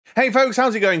Hey folks,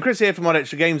 how's it going? Chris here from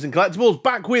MoDXtra Games and Collectibles,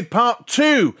 back with part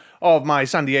 2 of my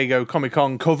San Diego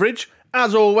Comic-Con coverage.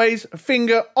 As always,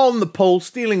 finger on the pulse,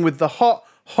 dealing with the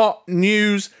hot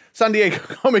news. San Diego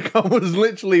Comic-Con was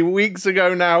literally weeks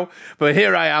ago now, but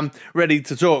here I am, ready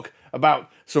to talk about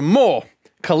some more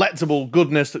collectible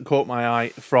goodness that caught my eye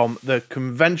from the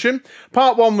convention.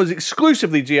 Part 1 was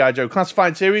exclusively G.I. Joe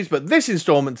Classified series, but this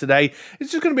installment today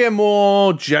is just going to be a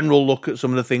more general look at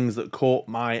some of the things that caught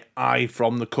my eye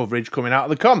from the coverage coming out of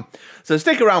the con. So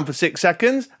stick around for 6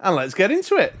 seconds and let's get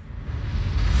into it.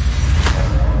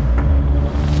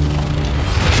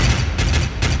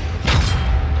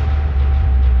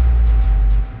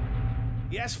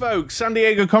 Yes, folks, San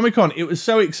Diego Comic-Con, it was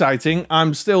so exciting.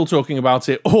 I'm still talking about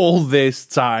it all this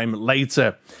time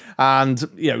later. And,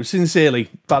 you know,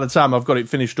 sincerely, by the time I've got it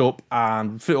finished up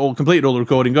and completed all the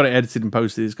recording, got it edited and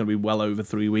posted, it's going to be well over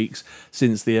 3 weeks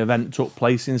since the event took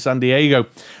place in San Diego.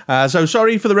 So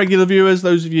sorry for the regular viewers,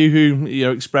 those of you who, you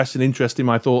know, expressed an interest in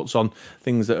my thoughts on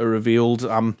things that are revealed.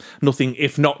 Nothing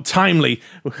if not timely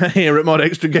here at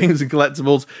MoDXtra Games and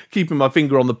Collectibles, keeping my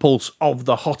finger on the pulse of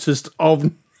the hottest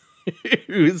of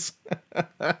news.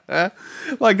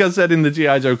 Like I said in the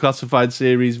G.I. Joe Classified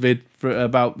series vid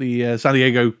about the San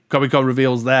Diego Comic-Con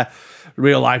reveals there,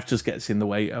 real life just gets in the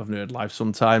way of nerd life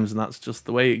sometimes, and that's just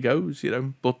the way it goes, you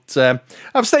know. But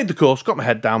I've stayed the course, got my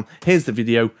head down. Here's the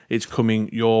video, it's coming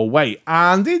your way.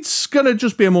 And it's going to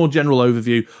just be a more general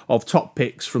overview of top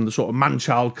picks from the sort of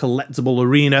man-child collectible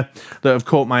arena that have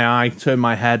caught my eye, turned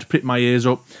my head, pricked my ears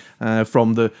up.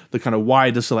 From the kind of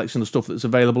wider selection of stuff that's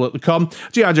available at the con.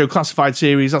 G.I. Joe Classified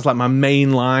series, that's like my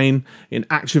main line in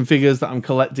action figures that I'm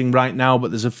collecting right now, but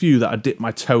there's a few that I dip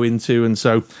my toe into, and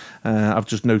so I've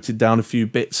just noted down a few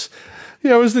bits,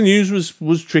 you know, as the news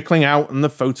was trickling out and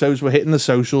the photos were hitting the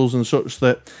socials and such,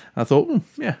 that I thought,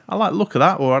 yeah, I like the look of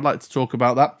that, or I'd like to talk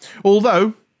about that.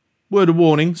 Although, word of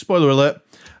warning, spoiler alert,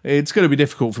 it's going to be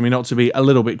difficult for me not to be a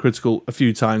little bit critical a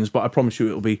few times, but I promise you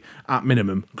it'll be, at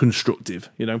minimum, constructive,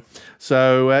 you know.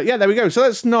 So, yeah, there we go. So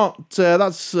that's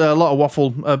a lot of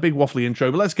waffle, a big waffly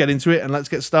intro, but let's get into it and let's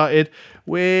get started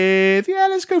with, yeah,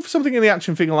 let's go for something in the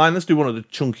action figure line. Let's do one of the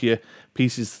chunkier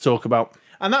pieces to talk about.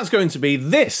 And that's going to be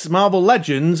this Marvel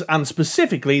Legends, and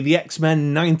specifically the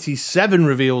X-Men 97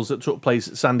 reveals that took place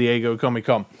at San Diego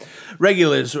Comic-Con.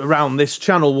 Regulars around this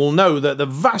channel will know that the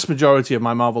vast majority of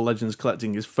my Marvel Legends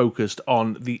collecting is focused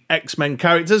on the X-Men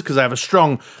characters, because I have a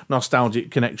strong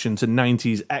nostalgic connection to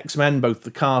 90s X-Men, both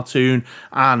the cartoon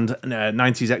and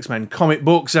 90s X-Men comic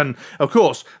books. And, of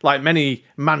course, like many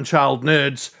man-child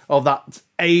nerds of that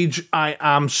age, I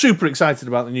am super excited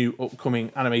about the new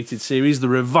upcoming animated series, the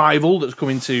revival that's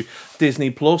coming to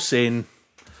Disney Plus in,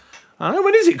 I don't know,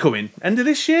 when is it coming? End of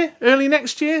this year? Early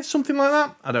next year? Something like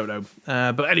that? I don't know.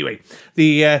 But anyway,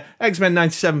 the X-Men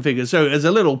 97 figures. So as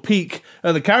a little peek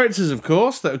at the characters, of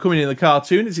course, that are coming in the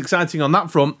cartoon. It's exciting on that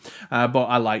front, but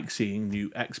I like seeing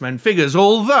new X-Men figures,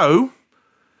 although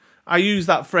I use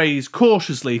that phrase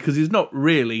cautiously because it's not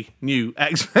really new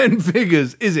X-Men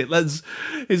figures, is it?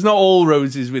 It's not all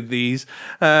roses with these.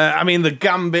 I mean, the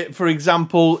Gambit, for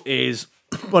example, is,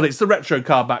 well, it's the retro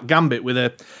cardback Gambit with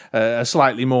a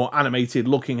slightly more animated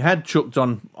looking head chucked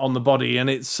on the body, and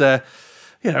it's,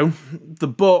 you know, the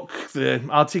book, the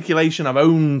articulation. I've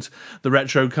owned the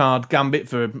retro card Gambit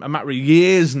for a matter of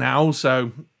years now,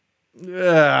 so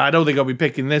I don't think I'll be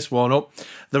picking this one up.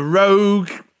 The Rogue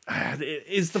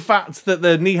is the fact that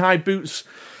the knee-high boots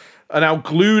are now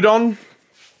glued on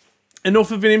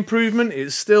enough of an improvement.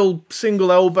 It's still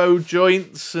single elbow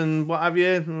joints and what have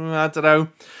you. I don't know.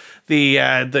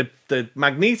 The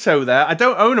Magneto there, I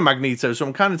don't own a Magneto, so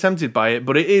I'm kind of tempted by it,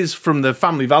 but it is from the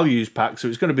Family Values pack, so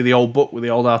it's going to be the old book with the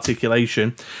old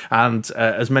articulation. And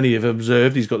as many have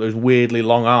observed, he's got those weirdly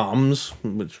long arms,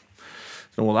 which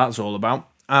I don't know what that's all about.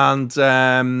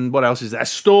 And what else is there?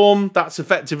 Storm, that's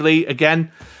effectively,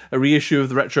 again, a reissue of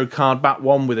the retro cardback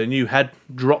one with a new head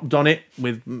dropped on it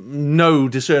with no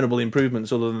discernible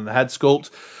improvements other than the head sculpt.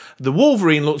 The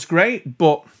Wolverine looks great,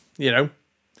 but, you know,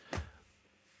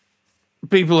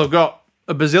 people have got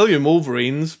a bazillion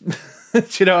Wolverines. Do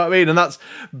you know what I mean? And that's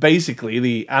basically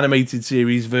the animated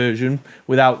series version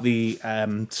without the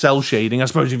cell shading. I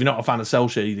suppose if you're not a fan of cell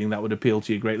shading, that would appeal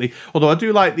to you greatly. Although I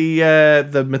do like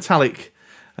the metallic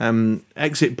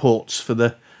exit ports for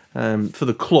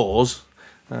the claws.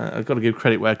 I've got to give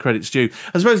credit where credit's due.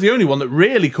 I suppose the only one that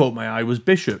really caught my eye was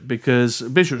Bishop, because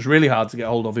Bishop's really hard to get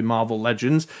hold of in Marvel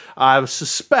Legends. I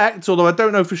suspect, although I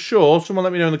don't know for sure, someone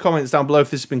let me know in the comments down below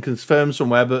if this has been confirmed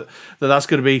somewhere, but that's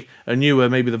going to be a newer,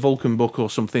 maybe the Vulcan book or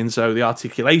something, so the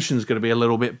articulation's going to be a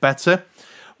little bit better.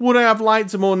 Would I have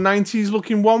liked a more 90s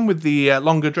looking one with the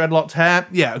longer dreadlocked hair?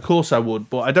 Yeah, of course I would,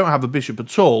 but I don't have a Bishop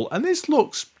at all, and this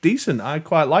looks decent. I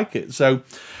quite like it, so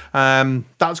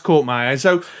that's caught my eye.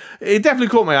 So it definitely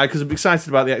caught my eye because I'm excited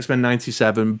about the X-Men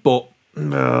 97, but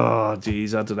oh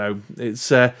geez, I don't know. It's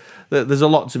there's a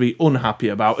lot to be unhappy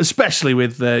about, especially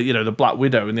with the Black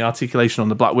Widow and the articulation on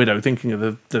the Black Widow. Thinking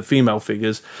of the female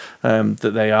figures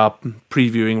that they are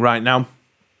previewing right now,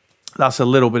 that's a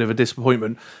little bit of a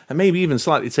disappointment, and maybe even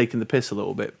slightly taking the piss a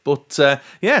little bit. But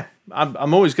yeah,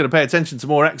 I'm always going to pay attention to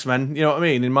more X-Men, you know what I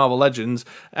mean, in Marvel Legends.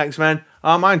 X-Men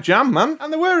are my jam, man.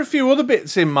 And there were a few other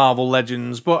bits in Marvel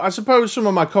Legends, but I suppose some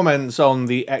of my comments on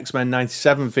the X-Men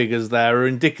 97 figures there are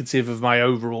indicative of my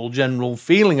overall general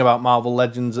feeling about Marvel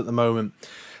Legends at the moment.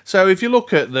 So if you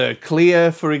look at the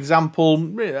clear, for example,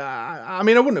 I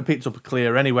mean, I wouldn't have picked up a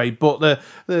clear anyway, but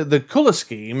the colour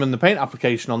scheme and the paint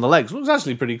application on the legs looks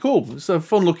actually pretty cool. It's a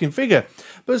fun-looking figure,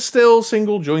 but still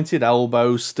single-jointed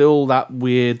elbow, still that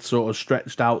weird sort of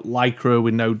stretched-out lycra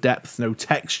with no depth, no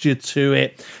texture to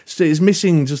it. So it's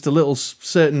missing just a little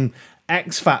certain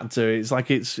X factor. It's like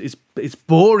it's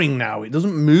boring now. It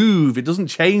doesn't move. It doesn't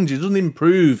change. It doesn't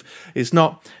improve. It's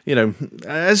not,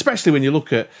 especially when you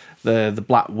look at the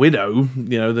Black Widow,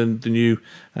 the new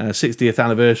 60th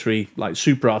anniversary, like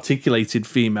super articulated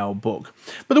female book.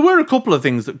 But there were a couple of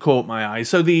things that caught my eye.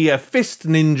 So the Fist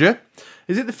Ninja,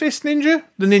 is it the Fist Ninja?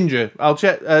 The Ninja. I'll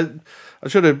check. I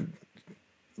should have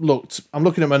looked. I'm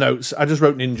looking at my notes. I just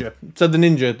wrote Ninja. So the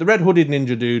Ninja, the red hooded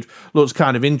Ninja dude, looks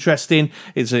kind of interesting.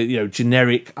 It's a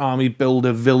generic army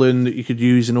builder villain that you could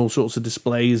use in all sorts of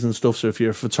displays and stuff. So if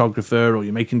you're a photographer or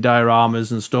you're making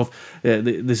dioramas and stuff,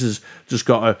 this has just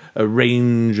got a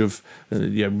range of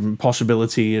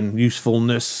possibility and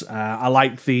usefulness. I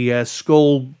like the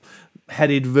skull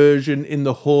headed version in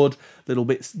the hood, little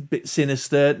bit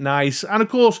sinister, nice, and of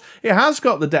course it has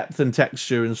got the depth and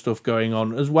texture and stuff going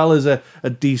on, as well as a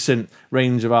decent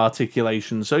range of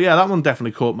articulation. So yeah, that one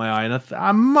definitely caught my eye, and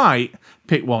I might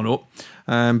pick one up,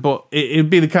 but it'd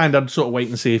be the kind I'd sort of wait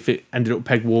and see if it ended up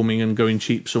peg warming and going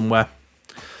cheap somewhere.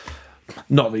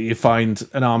 Not that you find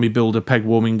an army builder peg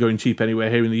warming going cheap anywhere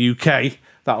here in the UK.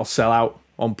 That'll sell out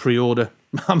on pre-order,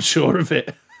 I'm sure of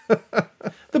it.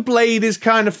 The Blade is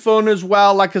kind of fun as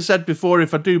well. Like I said before,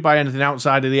 if I do buy anything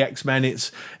outside of the X-Men,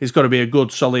 it's got to be a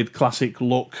good, solid, classic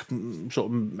look,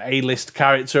 sort of A-list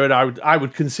character, and I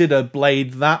would consider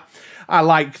Blade that. I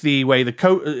like the way the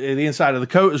coat, the inside of the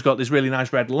coat has got this really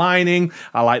nice red lining.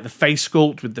 I like the face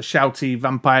sculpt with the shouty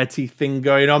vampire teeth thing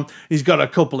going on. He's got a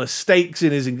couple of stakes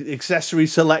in his accessory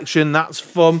selection. That's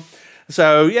fun.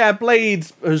 So yeah, Blade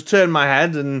has turned my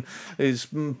head and is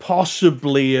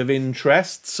possibly of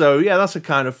interest. So yeah, that's a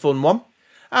kind of fun one.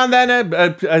 And then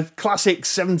a classic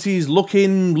 70s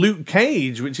looking Luke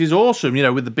Cage, which is awesome,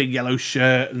 with the big yellow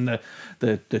shirt and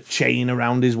the chain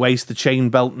around his waist, the chain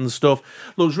belt and stuff.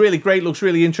 Looks really great, looks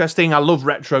really interesting. I love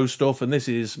retro stuff, and this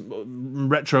is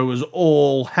retro as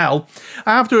all hell.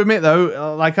 I have to admit,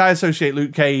 though, like I associate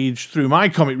Luke Cage through my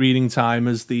comic reading time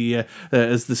as the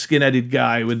skin-headed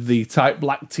guy with the tight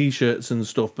black t-shirts and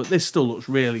stuff, but this still looks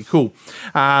really cool.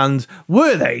 And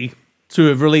were they to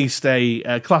have released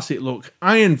a classic look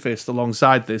Iron Fist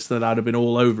alongside this, then I'd have been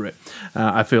all over it.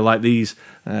 I feel like these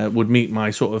would meet my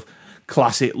sort of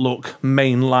classic look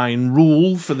mainline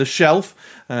rule for the shelf,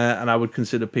 and I would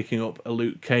consider picking up a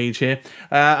Luke Cage here.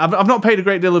 I've not paid a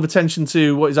great deal of attention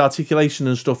to what his articulation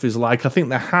and stuff is like. I think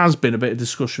there has been a bit of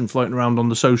discussion floating around on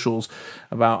the socials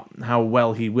about how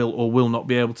well he will or will not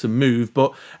be able to move,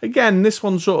 but again, this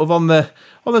one's sort of on the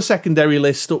secondary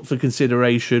list, up for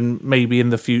consideration maybe in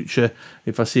the future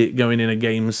if I see it going in a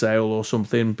game sale or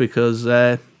something, because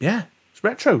yeah, it's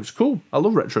retro, it's cool. I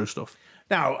love retro stuff.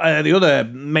 Now, the other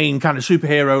main kind of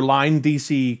superhero line,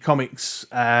 DC Comics,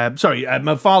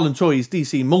 McFarlane Toys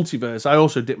DC Multiverse, I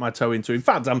also dip my toe into. In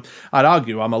fact, I'd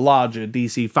argue I'm a larger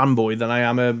DC fanboy than I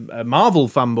am a Marvel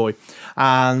fanboy.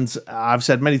 And I've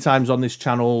said many times on this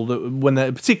channel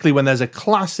that particularly when there's a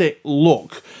classic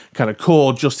look, kind of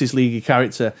core Justice League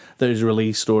character that is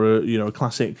released, or a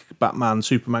classic Batman,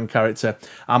 Superman character,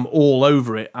 I'm all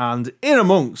over it. And in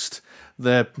amongst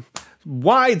the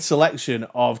wide selection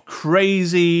of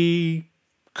crazy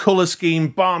color scheme,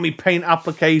 balmy paint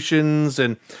applications,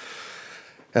 and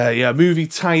movie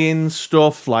tie-in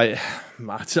stuff. Like,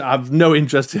 I've no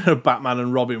interest in a Batman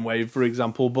and Robin wave, for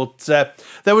example, but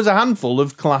there was a handful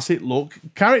of classic look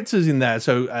characters in there.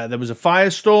 So there was a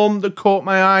Firestorm that caught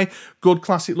my eye, good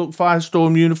classic look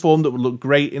Firestorm uniform that would look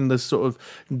great in the sort of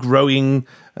growing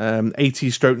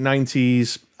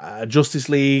 80s/90s Justice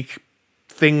League.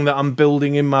 thing that I'm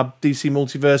building in my DC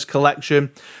Multiverse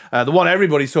collection. The one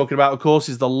everybody's talking about, of course,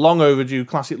 is the long overdue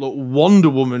classic look Wonder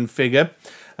Woman figure,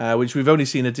 which we've only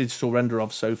seen a digital render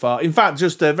of so far. In fact,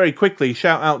 just very quickly,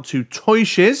 shout out to Toy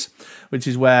Shiz, which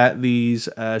is where these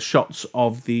shots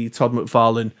of the Todd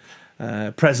McFarlane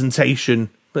presentation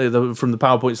from the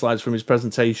PowerPoint slides from his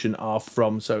presentation are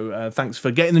from. So thanks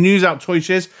for getting the news out, Toy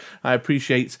Shiz. I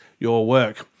appreciate your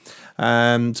work.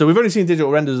 So we've only seen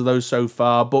digital renders of those so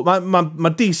far, but my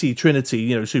DC Trinity,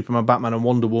 you know, Superman, Batman, and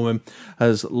Wonder Woman,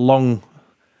 has long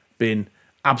been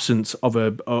absent of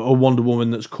a Wonder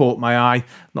Woman that's caught my eye.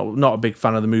 Not a big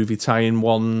fan of the movie tie-in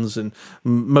ones, and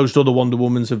most other Wonder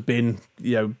Womans have been,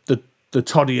 you know, the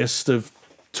toddiest of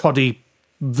toddy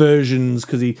versions,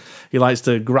 because he likes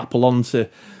to grapple onto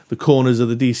the corners of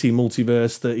the DC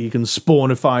multiverse that he can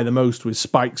spawnify the most with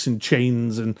spikes and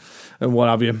chains and what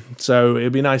have you. So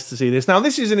it'd be nice to see this. Now,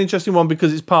 this is an interesting one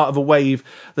because it's part of a wave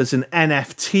that's an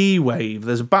NFT wave.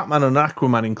 There's a Batman and an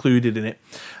Aquaman included in it,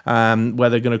 where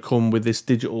they're going to come with this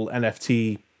digital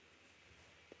NFT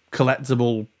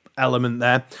collectible element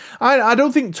there. I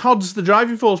don't think Todd's the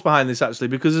driving force behind this, actually,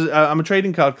 because I'm a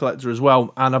trading card collector as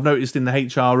well, and I've noticed in the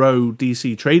HRO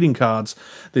DC trading cards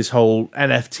this whole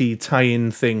NFT tie-in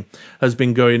thing has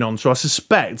been going on. So I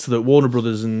suspect that Warner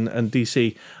Brothers and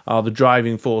DC are the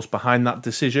driving force behind that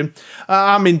decision.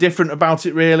 I'm indifferent about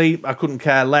it, really. I couldn't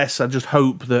care less. I just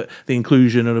hope that the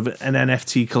inclusion of an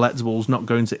NFT collectible is not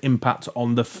going to impact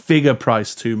on the figure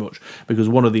price too much, because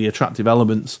one of the attractive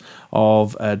elements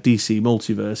of DC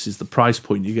Multiverse is the price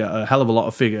point. You get a hell of a lot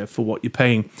of figure for what you're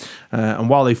paying, and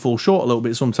while they fall short a little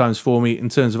bit sometimes for me in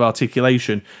terms of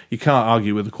articulation, you can't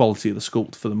argue with the quality of the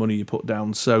sculpt for the money you put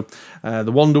down. So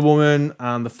the Wonder Woman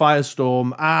and the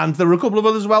Firestorm, and there are a couple of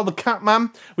others as well, the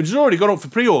Catman, which has already gone up for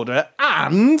pre-order,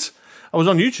 and I was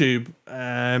on YouTube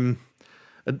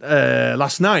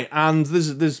last night, and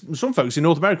there's some folks in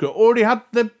North America already had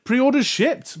their pre-orders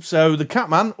shipped. So the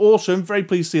Catman, awesome, very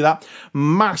pleased to see that.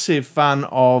 Massive fan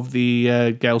of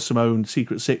the Gail Simone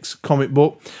Secret Six comic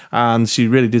book, and she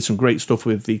really did some great stuff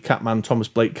with the Catman Thomas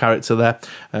Blake character there,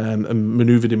 and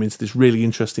maneuvered him into this really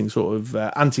interesting sort of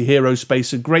anti-hero space.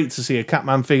 So great to see a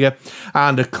Catman figure,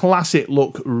 and a classic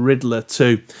look Riddler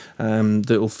too,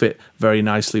 that will fit very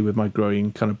nicely with my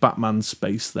growing kind of Batman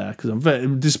space there, because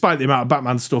despite the amount of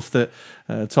Batman stuff that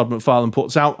Todd McFarlane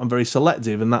puts out, I'm very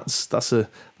selective, and that's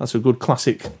a good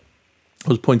classic. I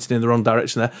was pointing in the wrong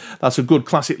direction there. That's a good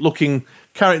classic looking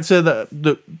character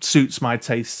that suits my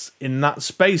tastes in that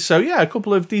space. So yeah, a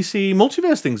couple of DC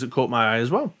Multiverse things that caught my eye as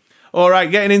well. All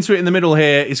right, getting into it in the middle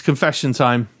here is confession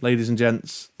time, ladies and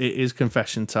gents. It is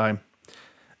confession time.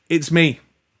 It's me.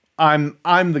 I'm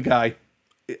the guy.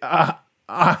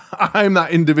 I'm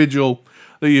that individual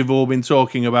that you've all been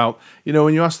talking about. You know,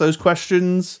 when you ask those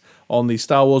questions on the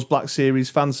Star Wars Black Series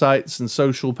fan sites and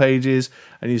social pages,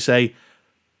 and you say,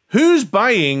 who's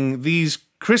buying these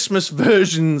Christmas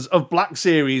versions of Black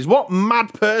Series? What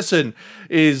mad person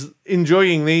is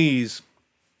enjoying these?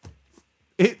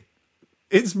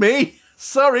 It's me.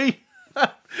 Sorry.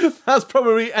 That's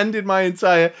probably ended my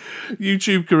entire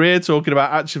YouTube career talking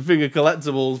about action figure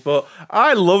collectibles, but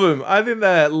I love them. I think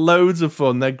they're loads of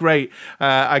fun. They're great.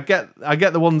 I get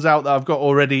the ones out that I've got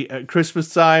already at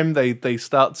Christmas time. They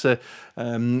start to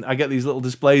I get these little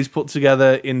displays put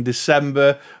together in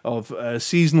December of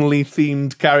seasonally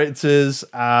themed characters,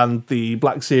 and the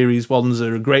Black Series ones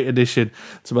are a great addition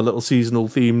to my little seasonal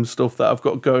themed stuff that I've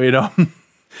got going on.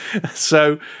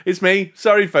 So it's me.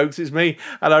 Sorry, folks, it's me.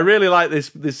 And I really like this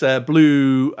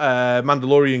blue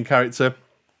Mandalorian character.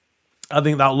 I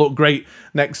think that'll look great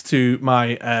next to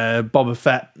my Boba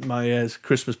Fett, my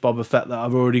Christmas Boba Fett that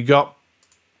I've already got.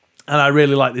 And I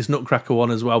really like this Nutcracker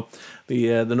one as well.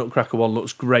 The Nutcracker one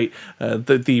looks great.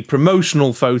 The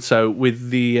promotional photo with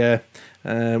the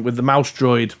mouse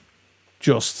droid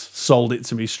just sold it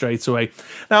to me straight away.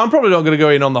 Now, I'm probably not going to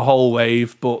go in on the whole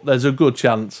wave, but there's a good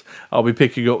chance I'll be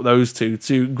picking up those two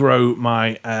to grow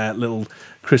my little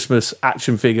Christmas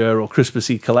action figure or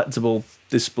Christmassy collectible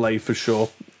display for sure.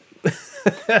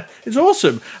 It's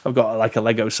awesome. I've got like a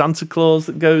Lego Santa Claus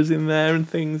that goes in there and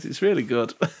things. It's really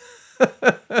good.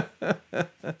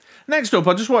 Next up,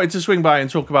 I just wanted to swing by and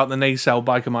talk about the Nacelle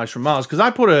Biker Mice from Mars, because I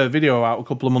put a video out a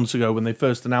couple of months ago when they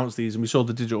first announced these, and we saw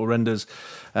the digital renders,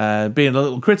 being a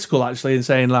little critical actually, and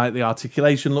saying like the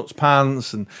articulation looks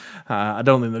pants, and I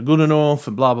don't think they're good enough,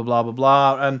 and blah blah blah blah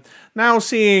blah. And now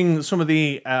seeing some of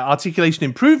the articulation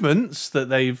improvements that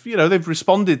they've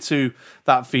responded to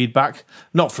that feedback,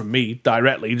 not from me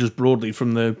directly, just broadly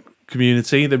from the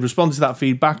community. They've responded to that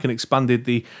feedback and expanded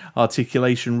the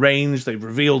articulation range. They've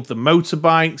revealed the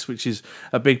motorbikes, which is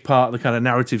a big part of the kind of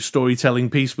narrative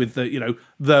storytelling piece with the, you know,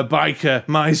 the biker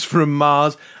mice from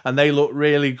Mars, and they look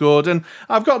really good. And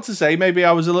I've got to say, maybe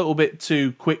I was a little bit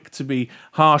too quick to be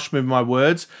harsh with my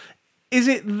words. Is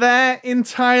it there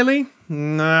entirely?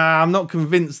 Nah, I'm not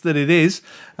convinced that it is.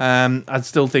 I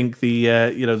still think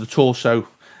the you know, the torso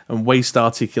and waist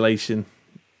articulation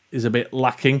is a bit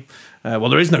lacking. Well,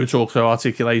 there is no torso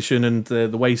articulation, and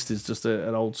the waist is just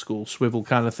an old school swivel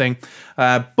kind of thing.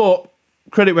 But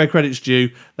credit where credit's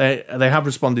due. They have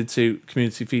responded to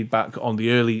community feedback on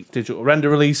the early digital render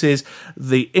releases.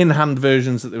 The in-hand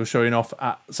versions that they were showing off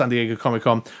at San Diego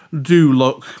Comic-Con do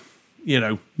look, you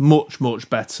know, much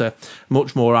better,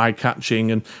 much more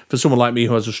eye-catching. And for someone like me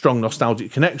who has a strong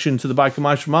nostalgic connection to the Biker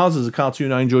Mice from Mars as a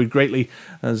cartoon I enjoyed greatly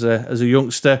as a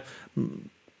youngster,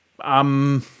 I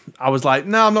was like,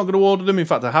 no, I'm not going to order them. In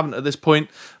fact, I haven't at this point,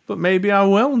 but maybe I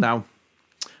will now.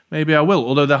 Maybe I will,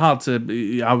 although they're hard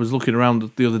to... I was looking around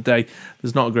the other day.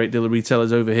 There's not a great deal of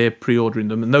retailers over here pre-ordering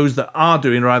them, and those that are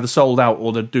doing are either sold out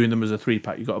or they're doing them as a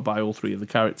 3-pack. You've got to buy all 3 of the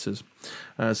characters.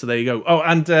 So there you go. Oh,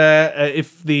 and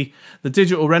if the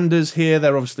digital renders here,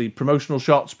 they're obviously promotional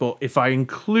shots, but if I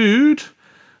include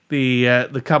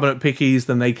the cabinet pickies,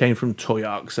 then they came from Toy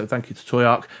Ark. So thank you to Toy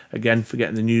Ark again for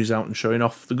getting the news out and showing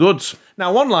off the goods.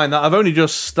 Now, one line that I've only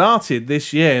just started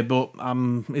this year, but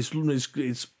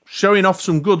it's showing off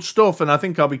some good stuff, and I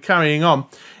think I'll be carrying on,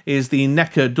 is the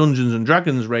Neca Dungeons and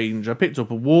Dragons range. I picked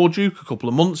up a War Duke a couple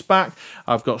of months back.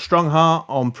 I've got Strongheart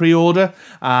on pre-order,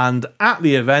 and at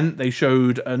the event they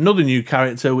showed another new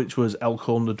character, which was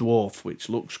Elkhorn the Dwarf, which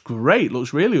looks great,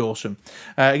 looks really awesome.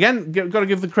 Again, got to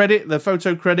give the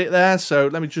photo credit there, so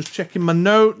let me just check in my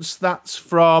notes. That's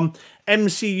from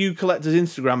MCU Collector's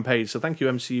Instagram page, so thank you,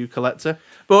 MCU Collector.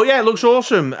 But yeah, it looks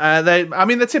awesome. I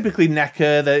mean, they're typically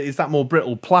Neca. It's that more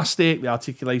brittle plastic. The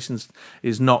articulation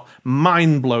is not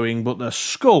mind-blowing, but the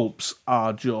sculpts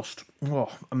are just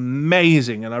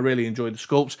amazing, and I really enjoy the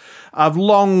sculpts. I've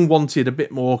long wanted a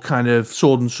bit more kind of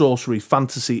sword and sorcery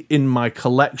fantasy in my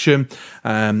collection,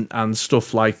 and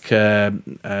stuff like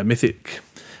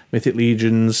Mythic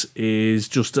Legions is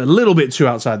just a little bit too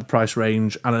outside the price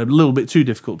range and a little bit too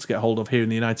difficult to get hold of here in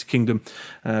the United Kingdom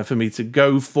for me to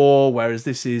go for, whereas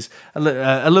this is a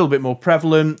little bit more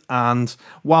prevalent, and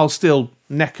while still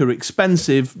Neca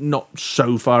expensive, not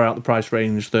so far out the price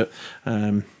range that,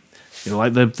 you know,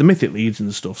 like the Mythic Legion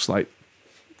stuff's like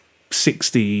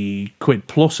 60 quid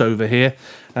plus over here,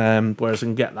 whereas I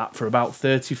can get that for about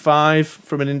 35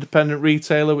 from an independent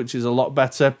retailer, which is a lot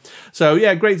better. So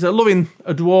yeah, great. Loving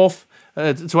a dwarf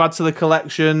to add to the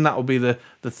collection. That will be the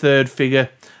 3rd figure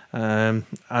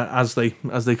as they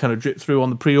kind of drip through on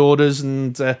the pre-orders,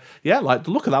 and yeah, like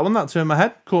the look of that one. That turned my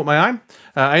head, caught my eye.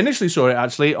 I initially saw it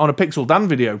actually on a Pixel Dan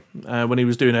video when he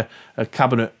was doing a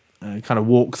cabinet kind of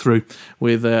walkthrough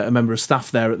with a member of staff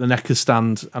there at the Neca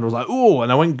stand, and I was like, oh,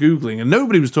 and I went Googling, and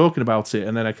nobody was talking about it,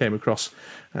 and then I came across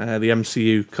the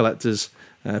MCU Collector's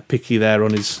picky there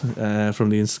on his from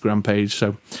the Instagram page,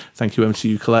 so thank you,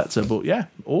 MCU Collector. But yeah,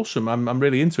 awesome. I'm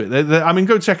really into it. I mean,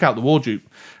 go check out the War Duke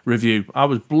review. I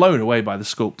was blown away by the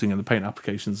sculpting and the paint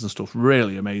applications and stuff.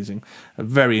 Really amazing. A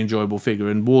very enjoyable figure,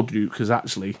 and War Duke has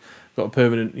actually got a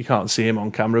permanent, you can't see him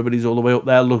on camera, but he's all the way up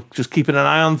there. Look, just keeping an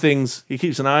eye on things. He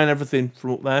keeps an eye on everything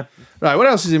from up there. Right, what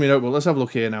else is in my notebook? Let's have a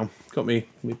look here now. Got me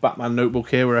Batman notebook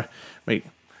here where I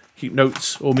keep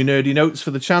notes, all my nerdy notes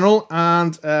for the channel.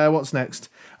 And what's next?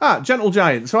 Gentle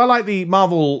Giant. So I like the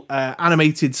Marvel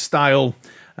animated style,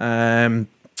 kind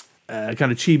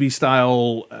of chibi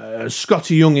style,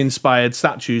 Scotty Young inspired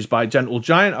statues by Gentle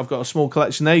Giant. I've got a small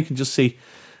collection there. You can just see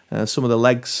some of the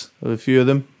legs of a few of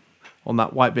them on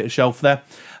that white bit of shelf there.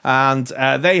 And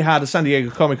they had a San Diego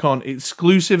Comic-Con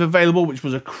exclusive available, which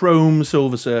was a chrome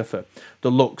Silver Surfer that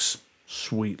looks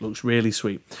sweet, looks really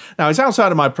sweet. Now, it's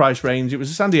outside of my price range. It was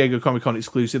a San Diego Comic-Con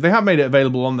exclusive. They have made it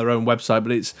available on their own website,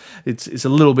 but it's a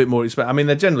little bit more expensive. I mean,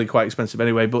 they're generally quite expensive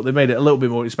anyway, but they made it a little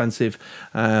bit more expensive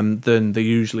than they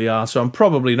usually are, so I'm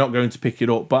probably not going to pick it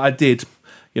up, but I did,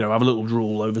 you know, have a little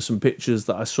drool over some pictures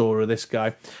that I saw of this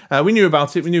guy. We knew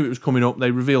about it. We knew it was coming up.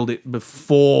 They revealed it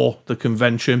before the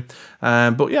convention.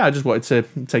 But yeah, I just wanted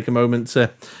to take a moment to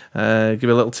give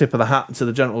a little tip of the hat to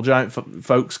the Gentle Giant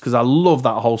folks, because I love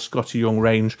that whole Scotty Young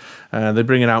range. They're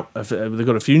bringing out, they've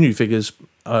got a few new figures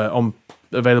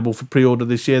available for pre-order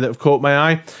this year that have caught my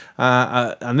eye.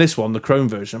 And this one, the chrome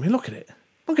version, I mean, look at it.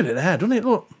 Look at it there, doesn't it?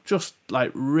 Look, just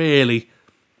like really,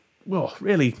 well,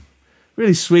 really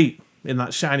sweet in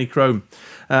that shiny chrome.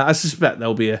 I suspect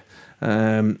there'll be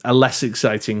a less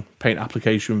exciting paint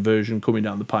application version coming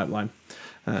down the pipeline.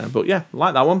 But yeah,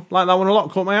 like that one a lot,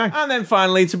 caught my eye. And then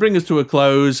finally, to bring us to a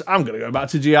close, I'm going to go back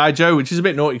to G.I. Joe, which is a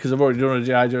bit naughty because I've already done a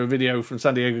G.I. Joe video from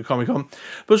San Diego Comic-Con.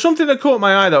 But something that caught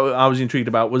my eye that I was intrigued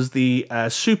about was the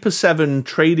Super 7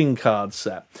 trading card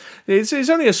set. It's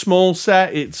only a small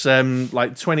set. It's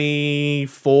like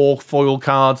 24 foil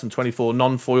cards and 24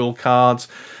 non-foil cards.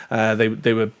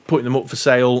 They were putting them up for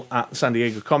sale at San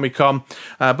Diego Comic-Con.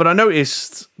 But I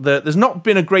noticed that there's not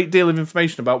been a great deal of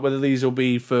information about whether these will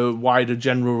be for wider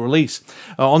general release.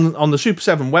 On the Super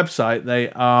 7 website, they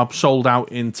are sold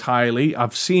out entirely.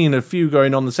 I've seen a few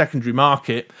going on the secondary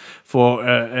market for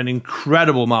an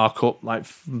incredible markup, like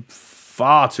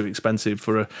far too expensive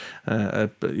for a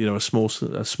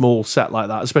small set like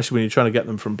that, especially when you're trying to get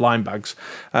them from blind bags.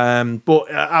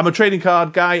 But I'm a trading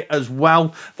card guy as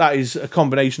well. That is a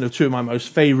combination of two of my most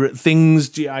favourite things,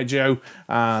 G.I. Joe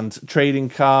and trading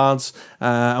cards.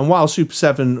 And while Super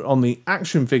 7 on the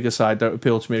action figure side don't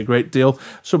appeal to me a great deal,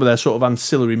 some of their sort of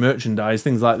ancillary merchandise,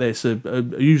 things like this, are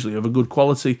usually of a good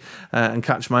quality and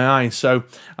catch my eye. So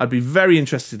I'd be very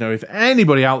interested to know if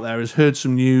anybody out there has heard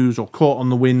some news or caught on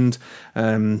the wind,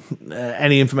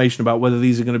 any information about whether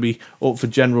these are going to be up for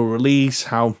general release,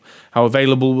 how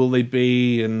available will they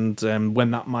be, and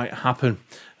when that might happen,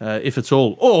 if at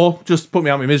all. Or just put me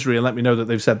out of my misery and let me know that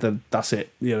they've said that that's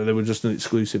it. You know, they were just an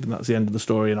exclusive and that's the end of the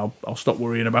story, and I'll stop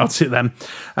worrying about it then.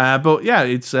 But yeah,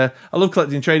 I love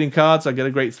collecting trading cards. I get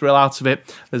a great thrill out of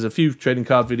it. There's a few trading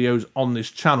card videos on this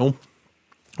channel,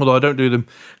 although I don't do them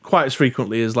quite as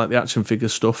frequently as like the action figure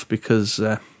stuff because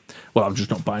well, I'm just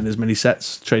not buying as many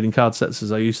trading card sets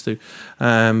as I used to.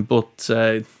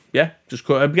 Yeah, just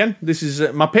caught up again. This is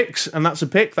my picks, and that's a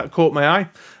pick that caught my eye.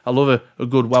 I love a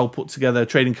good, well put together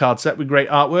trading card set with great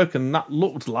artwork, and that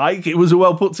looked like it was a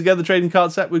well put together trading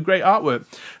card set with great artwork,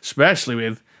 especially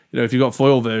with, you know, if you've got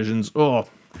foil versions. Oh,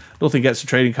 nothing gets a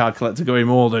trading card collector going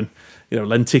more than, you know,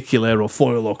 lenticular or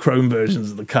foil or chrome versions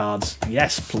of the cards.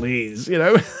 Yes, please, you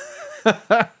know.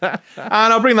 And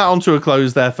I'll bring that on to a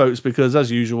close there, folks, because as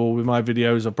usual with my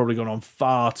videos, I've probably gone on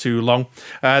far too long.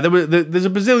 There's a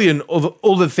bazillion of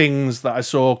other things that I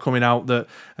saw coming out that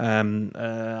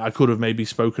I could have maybe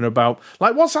spoken about.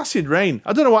 Like, what's Acid Rain?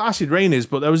 I don't know what Acid Rain is,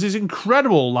 but there was this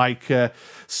incredible, like,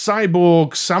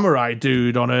 cyborg samurai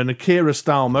dude on an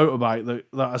Akira-style motorbike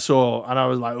that I saw, and I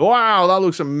was like, wow, that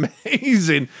looks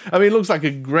amazing. I mean, it looks like a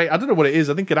great, I don't know what it is,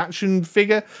 I think an action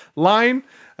figure line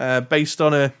based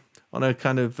on a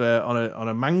kind of on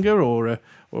a manga or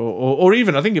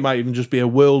even, I think it might even just be a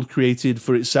world created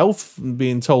for itself,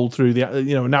 being told through the,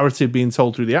 you know, narrative being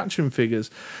told through the action figures.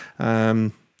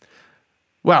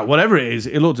 Well, whatever it is,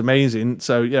 it looked amazing.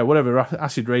 So yeah, whatever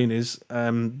Acid Rain is,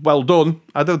 well done.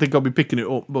 I don't think I'll be picking it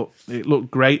up, but it looked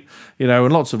great, you know,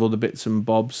 and lots of other bits and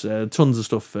bobs, tons of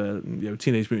stuff for, you know,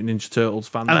 Teenage Mutant Ninja Turtles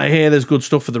fans. And I hear there's good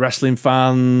stuff for the wrestling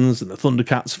fans and the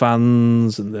Thundercats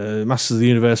fans and the Masters of the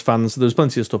Universe fans. There's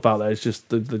plenty of stuff out there. It's just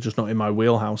they're just not in my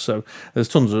wheelhouse. So there's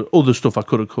tons of other stuff I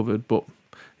could have covered, but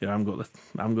you know, I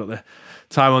haven't got the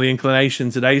time or the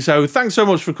inclination today. So thanks so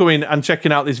much for coming and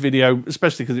checking out this video,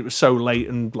 especially because it was so late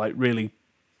and like really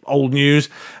old news.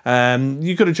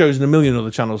 You could have chosen a million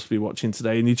other channels to be watching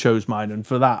today, and you chose mine, and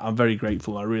for that I'm very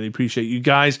grateful. I really appreciate you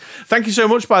guys. Thank you so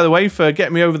much, by the way, for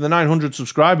getting me over the 900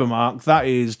 subscriber mark. That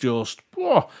is just,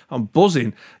 oh, I'm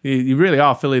buzzing. You really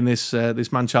are filling this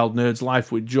this man-child nerd's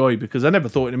life with joy, because I never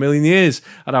thought in a million years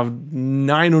I'd have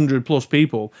 900 plus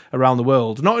people around the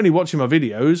world not only watching my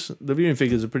videos. The viewing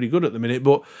figures are pretty good at the minute,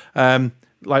 but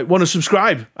like want to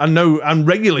subscribe and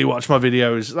regularly watch my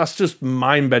videos. That's just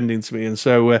mind-bending to me, and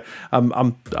so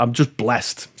I'm just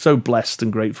blessed, so blessed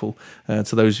and grateful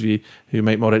to those of you who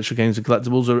make MoDXtra games and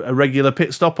collectibles a regular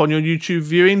pit stop on your YouTube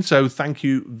viewing. So thank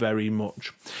you very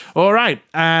much. All right,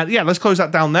 yeah, let's close that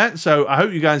down there. So I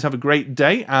hope you guys have a great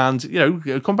day, and you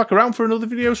know, come back around for another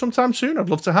video sometime soon.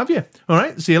 I'd love to have you. All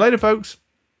right, see you later, folks.